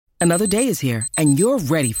Another day is here, and you're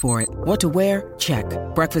ready for it. What to wear? Check.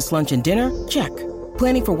 Breakfast, lunch, and dinner? Check.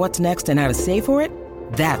 Planning for what's next and how to save for it?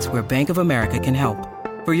 That's where Bank of America can help.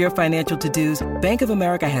 For your financial to-dos, Bank of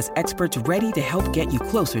America has experts ready to help get you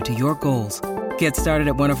closer to your goals. Get started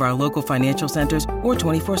at one of our local financial centers or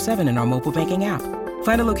 24/7 in our mobile banking app.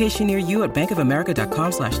 Find a location near you at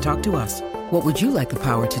bankofamerica.com/talktous. What would you like the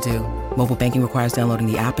power to do? Mobile banking requires downloading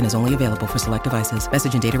the app and is only available for select devices.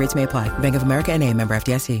 Message and data rates may apply. Bank of America NA, member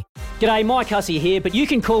FDIC. G'day, Mike Hussey here, but you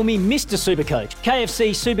can call me Mr. Supercoach. KFC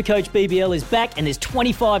Supercoach BBL is back and there's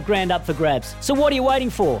 25 grand up for grabs. So what are you waiting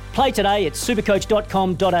for? Play today at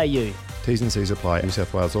supercoach.com.au. T's and C's apply. New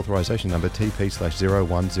South Wales authorisation number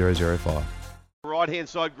TP/01005. Right-hand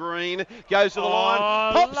side, Green goes to the line,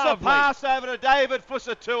 pops the pass over to David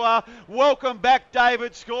Fusitu'a. Welcome back,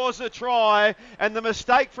 David, scores a try, and the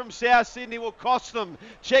mistake from South Sydney will cost them.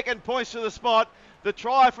 Check and points to the spot. The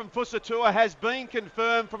try from Fusitu'a has been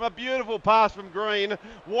confirmed from a beautiful pass from Green.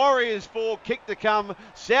 Warriors 4, kick to come.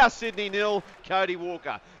 South Sydney 0. Cody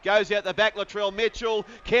Walker goes out the back. Latrell Mitchell.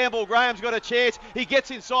 Campbell Graham's got a chance. He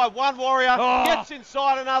gets inside one Warrior, gets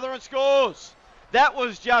inside another and scores. That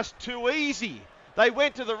was just too easy. They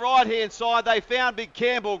went to the right-hand side. They found big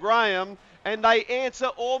Campbell Graham, and they answer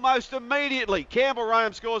almost immediately. Campbell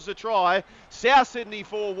Graham scores the try. South Sydney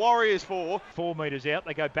 4, Warriors 4. 4 metres out.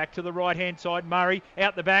 They go back to the right-hand side. Murray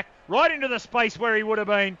out the back, right into the space where he would have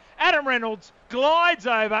been. Adam Reynolds glides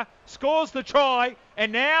over, scores the try,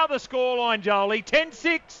 and now the scoreline, Jolie,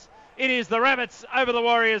 10-6. It is the Rabbits over the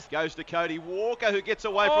Warriors. Goes to Cody Walker, who gets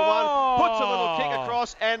away from one, puts a little kick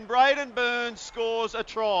across, and Braden Burns scores a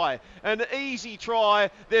try. An easy try.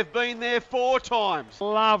 They've been there 4 times.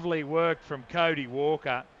 Lovely work from Cody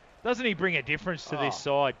Walker. Doesn't he bring a difference to this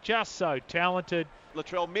side? Just so talented.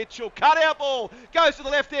 Latrell Mitchell, cut-out ball, goes to the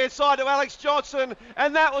left-hand side to Alex Johnson,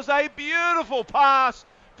 and that was a beautiful pass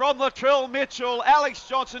from Latrell Mitchell. Alex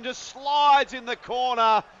Johnson just slides in the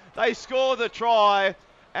corner. They score the try.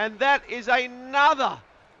 And that is another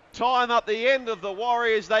time up the end of the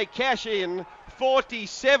Warriors. They cash in.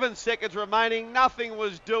 47 seconds remaining. Nothing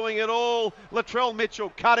was doing at all. Latrell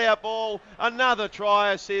Mitchell cut-out ball. Another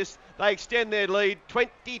try assist. They extend their lead.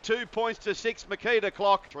 22 points to 6. Makita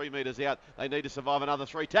clock. 3 metres out. They need to survive another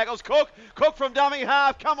 3 tackles. Cook from dummy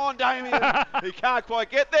half. Come on, Damien. He can't quite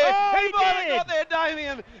get there. He might have got there,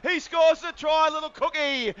 Damien. He scores the try. Little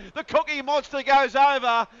Cookie. The Cookie monster goes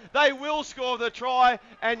over. They will score the try.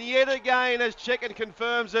 And yet again, as Checken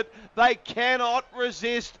confirms it, they cannot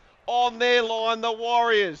resist on their line, the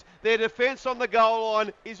Warriors. Their defence on the goal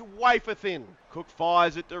line is wafer thin. Cook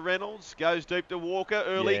fires it to Reynolds, goes deep to Walker,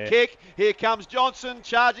 early kick. Here comes Johnson,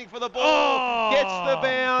 charging for the ball, gets the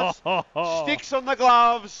bounce, sticks on the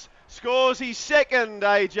gloves, scores his second,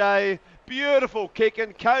 AJ. Beautiful kick,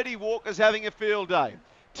 and Cody Walker's having a field day.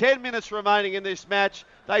 10 minutes remaining in this match.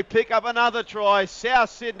 They pick up another try. South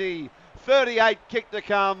Sydney 38, kick to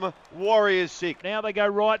come, Warriors 6. Now they go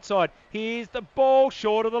right side. Here's the ball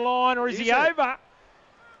short of the line, or is he over?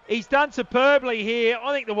 He's done superbly here.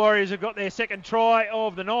 I think the Warriors have got their second try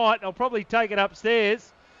of the night. They'll probably take it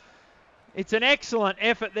upstairs. It's an excellent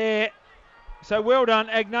effort there. So well done,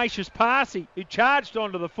 Ignatius Parsi, who charged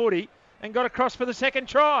onto the footy and got across for the second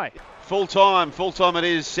try. Full time it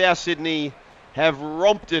is. South Sydney have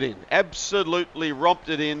romped it in, absolutely romped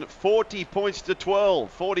it in. 40 points to 12.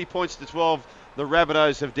 40 points to 12. The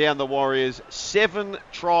Rabbitohs have downed the Warriors 7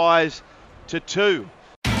 tries to 2.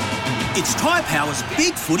 It's Tyre Power's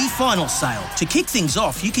Big Footy Final Sale. To kick things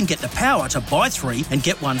off, you can get the power to buy 3 and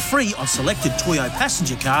get 1 free on selected Toyo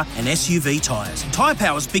passenger car and SUV tyres. Tyre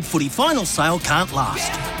Power's Big Footy Final Sale can't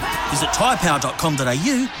last. Visit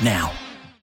tyrepower.com.au now.